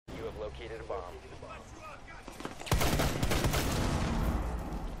located a bomb.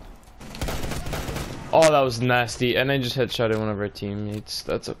 Oh, that was nasty, and I just headshotted one of our teammates.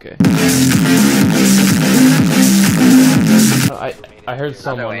 That's okay. I heard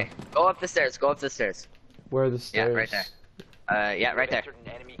someone. Go up the stairs. Go up the stairs. Where are the stairs? Yeah, right there. Yeah, right there.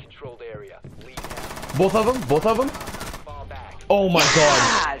 Enemy controlled area. Leave now. Both of them? Both of them? Fall back. Oh my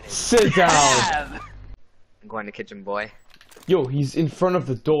god. Sit down. I'm going to kitchen boy. Yo, he's in front of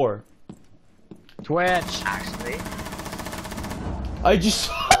the door. Twitch. Actually, I just.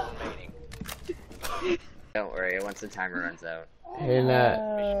 don't worry. Once the timer runs out. Hey,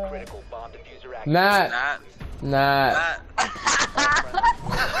 Nat. Mission critical. Bomb diffuser active. Nat. Nat.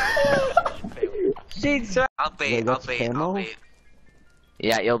 I'll bait. I'll bait.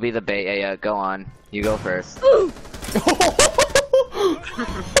 Yeah, you'll be the bait. Yeah, go on. You go first.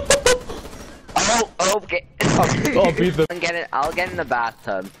 Okay. I'll be the. I'll get in the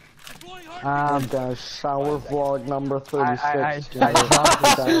bathtub. The shower vlog number 36.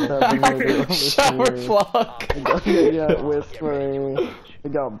 Shower vlog. Yeah, whispering. We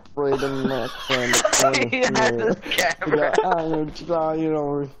got Brayden next and He has his we camera. got Iron Giant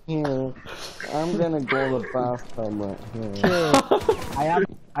over here. I'm gonna go to the bathtub right here.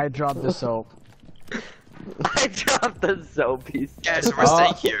 I dropped the soap. I dropped the soap piece. Guys, we're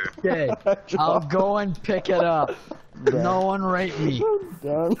staying here. Okay, I'll go and pick it up. No one rape me.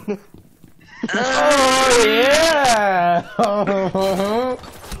 Oh yeah!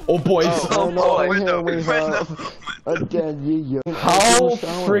 Oh boys! Oh no, boy, here we window. have again Yi. How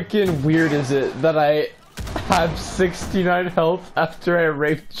freaking weird is it that I have 69 health after I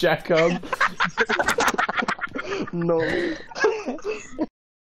raped Jacob? No.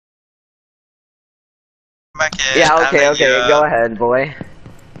 Back in. Yeah, okay, I'm in okay, here. go ahead, boy.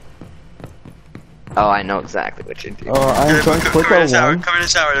 Oh, I know exactly what you're doing. I'm Come trying to click in the on shower. one. Come in the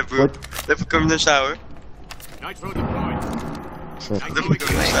shower, Lefu. Lefu, come in the shower. Nitro deployed. Lefu, come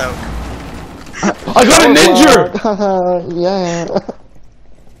in the shower. I got a ninja! Yeah.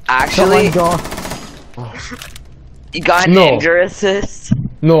 Actually, you got an No. ninja assist?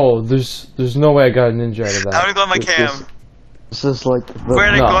 No, there's no way I got a ninja out of I'm that. gonna go on my cam. This is like the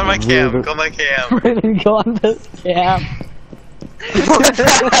Brandon, go on my cam. weirdest- Go on my cam. Brandon, go on this cam. What the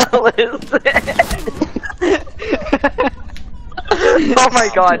hell is this? Oh my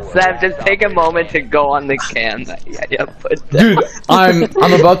god, Sam, just take a moment to go on the cam that yeah, put down. Dude,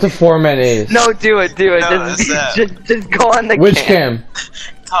 I'm about to four-man ace. No, do it. No, Just go on the Which cam. cam?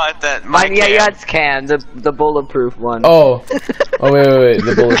 Content. My Mine, yeah, cam. yeah, it's cam, the bulletproof one. Oh. Oh wait,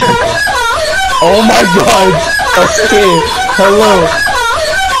 the bullet. Oh my god! Okay, hello.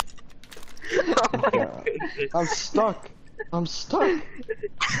 Oh my goodness. I'm stuck. I'm stuck.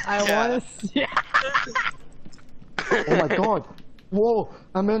 I wanna see. Oh my god. Whoa,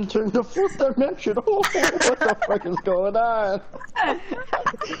 I'm entering the fourth dimension. Oh, what the fuck is going on?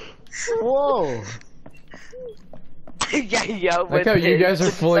 Whoa. Yeah, Like how you guys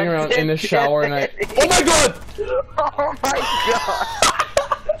are fooling around in the shower and I. Oh my god! Oh my god!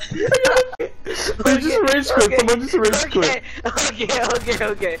 They just rage quit. Someone just rage quit. Okay,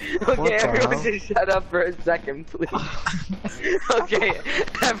 the everyone hell? just shut up for a second, please. Okay,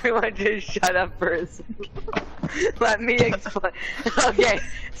 everyone just shut up for a second. Let me explain. Okay,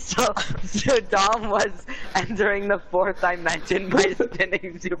 so Dom was entering the fourth dimension by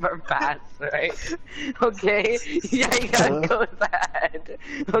spinning super fast, right? Okay, Yaya goes ahead.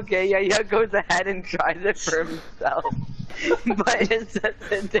 Okay, Yaya goes ahead and tries it for himself. But his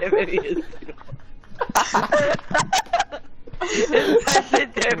sensitivity is too his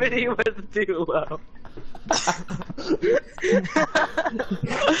sensitivity was too low.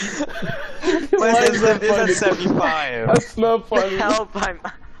 Why is that It's funny? at 75. That's not funny. Help!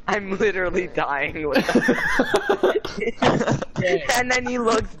 I'm literally dying with And then he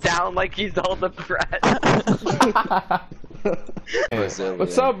looks down like he's all depressed.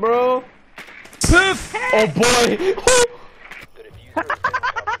 What's up, bro? Poof! Oh boy! The diffuser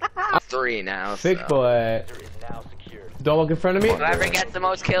is in 3 now. Big so. boy. is now secured. Don't look in front of me. Whoever gets the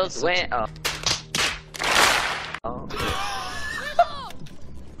most kills win. Oh.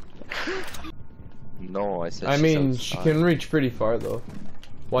 No, I said. I mean, she can reach pretty far though.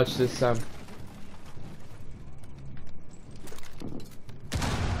 Watch this, Sam.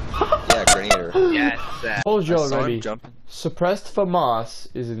 Yeah, grenade her. Yes. Told you I saw him already. jumping. Suppressed FAMAS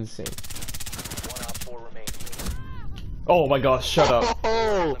is insane. 1 op 4 remaining. Oh my gosh, shut up.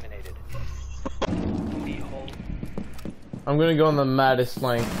 Eliminated. I'm gonna go on the maddest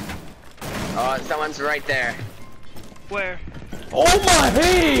flank. Oh, someone's right there. Where? Oh my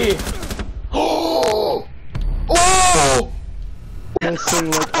hey! Oh! Oh!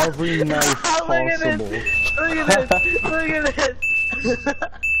 missing like every knife Look at this. possible. Look at this! Look at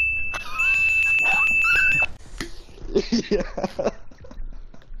this! Yeah.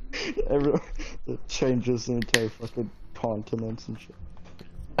 Everyone, it changes the entire fucking continents and shit.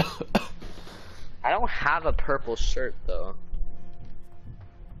 I don't have a purple shirt though.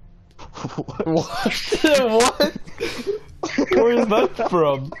 What? What? Where's that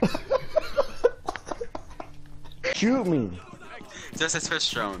from? Shoot me! Just his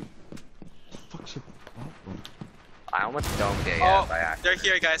first drone. Fuck's your problem? I almost domed it Oh, by accident. they're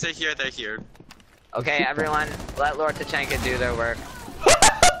here, guys. They're here. They're here. Okay, everyone, let Lord Tachenka do their work.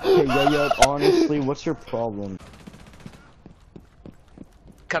 Okay, yeah, honestly, what's your problem?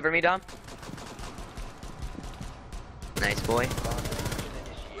 Cover me, Dom. Nice boy.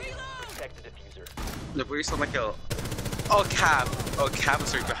 Protect the diffuser. The police on my kill. Oh, Cab. Oh, Cab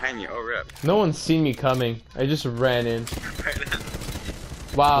was right behind you. Oh, rip. No one's seen me coming. I just ran in. Right then.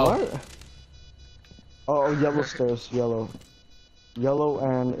 Wow. What? Oh, yellow stairs, yellow. Yellow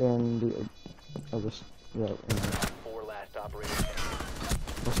and in the other, yeah, in the, 4 last operators standing.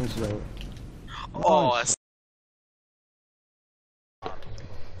 this one's yellow. Oh, that's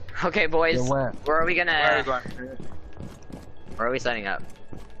Okay, boys. Yeah, where? Where are we where are we gonna? going? Where are we setting up?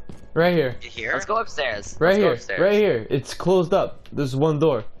 Right here. You here? Let's go upstairs. Right Let's go here. upstairs. Right here. It's closed up. There's one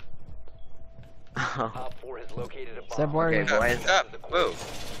door. Op 4 has located a bomb. Seb, where are Okay, you? boys. Up.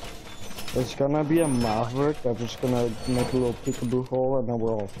 Move. It's gonna be a Maverick. I'm just gonna make a little peekaboo hole and then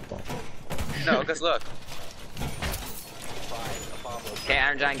we're all fucked. No, because look. Okay,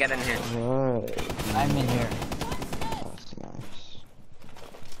 Iron Giant, get in here. Right. I'm in here. That's nice.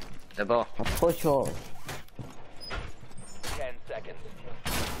 The ball. I push off. 10 seconds.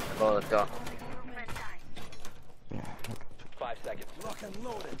 The ball. Let's go. 5 seconds.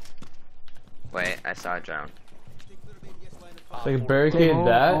 Wait, I saw a drone. Op Like 4 barricade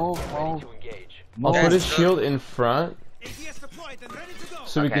that. Oh, ready to engage. I'll Guys, put a look. shield in front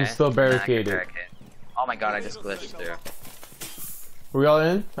so we can Okay, still then I barricade can it. barricade. Oh my god, I just glitched through. We all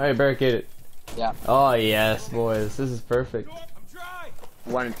in? Alright, barricade it. Yeah. Oh yes, boys. This is perfect.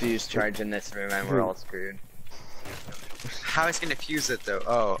 One fuse charge in this room and we're all screwed. How is he gonna fuse it though?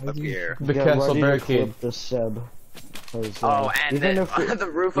 Oh, up here. The Get castle ready to barricade. clip the Seb. 'Cause, Oh, and even the, if we- the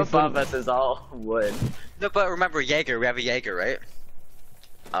roof even- above us is all wood. No, but remember Jaeger. We have a Jaeger, right?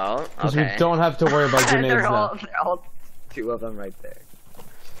 Oh, Because okay. we don't have to worry about grenades they're all, now. they're all two of them right there.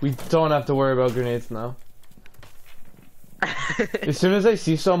 We don't have to worry about grenades now. As soon as I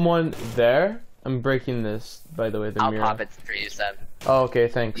see someone there, I'm breaking this, by the way, the I'll mirror. pop it for you, Seb. Oh, okay,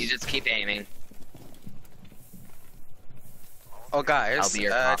 thanks. You just keep aiming. Oh, guys. I'll be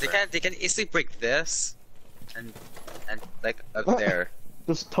your they can easily break this, and like up there.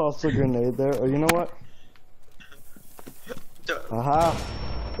 Just toss a grenade there, or you know what? Aha!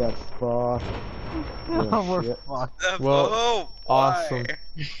 Get fucked. Oh, we're shit. fucked. Well, oh, awesome.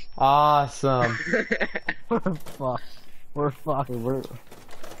 why? Awesome. We're fucked. We're fucked.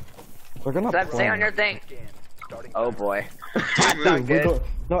 We're gonna Seb, stay on plan. your thing. Starting Oh boy. Dude, Not we good. go-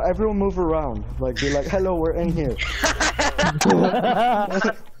 no, everyone move around. Like, be like, hello, we're in here.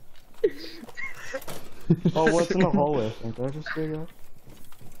 Oh, what's in the hallway? I think. Did I just say that?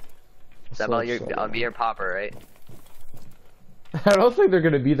 Seb, I'll be your popper, right? I don't think they're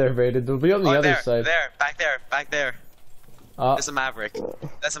gonna be there, Vaden. They'll be on the Oh, other there, side. back there. There's a Maverick.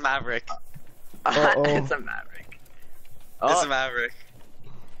 That's a Maverick. Uh-oh. It's a Maverick. That's Oh, a Maverick.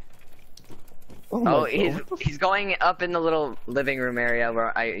 Oh, my oh God. he's going up in the little living room area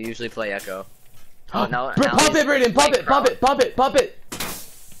where I usually play Echo. Oh no, Bro, now pop he's it, Brayden! Pop like it! Pop it! Pop it! Pop it!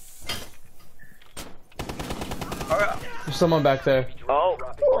 There's someone back there. Oh,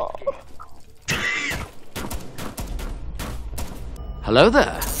 Hello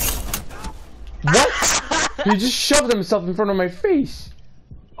there. What? He just shoved himself in front of my face.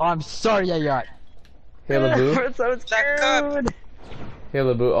 Oh, I'm sorry, yeah. Hey, Labu. we're so Back up. screwed. Hey,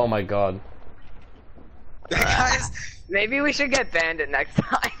 Labu. Oh my god. Guys, Maybe we should get bandit next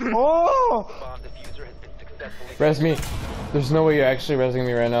time. Oh! bomb diffuser has been successfully Res me. There's no way you're actually resing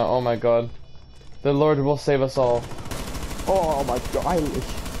me right now. Oh my god. The Lord will save us all. Oh my God!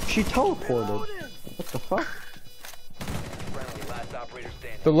 She teleported. What the fuck? friendly. Last operator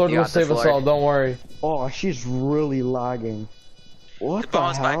standing. The Lord You will got save this, us Lord. all. Don't worry. Oh, she's really lagging. What the the,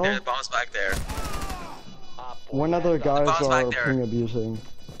 bomb's back hell? there. The bomb's back there. Op 4 One of the guys bomb's back are there. ping abusing.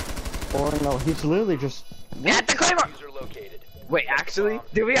 Or no, he's literally just. At the Claymore! diffuser located. Wait, actually?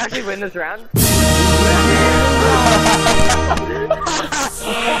 Did we actually win this round?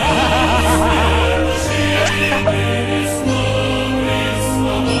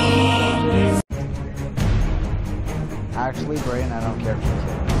 Actually, Brian, I don't care if you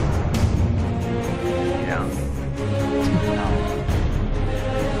kill me. You know. No.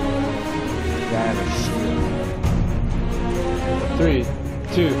 Yeah, I have a shield. 3,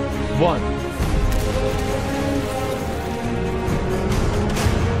 2, 1.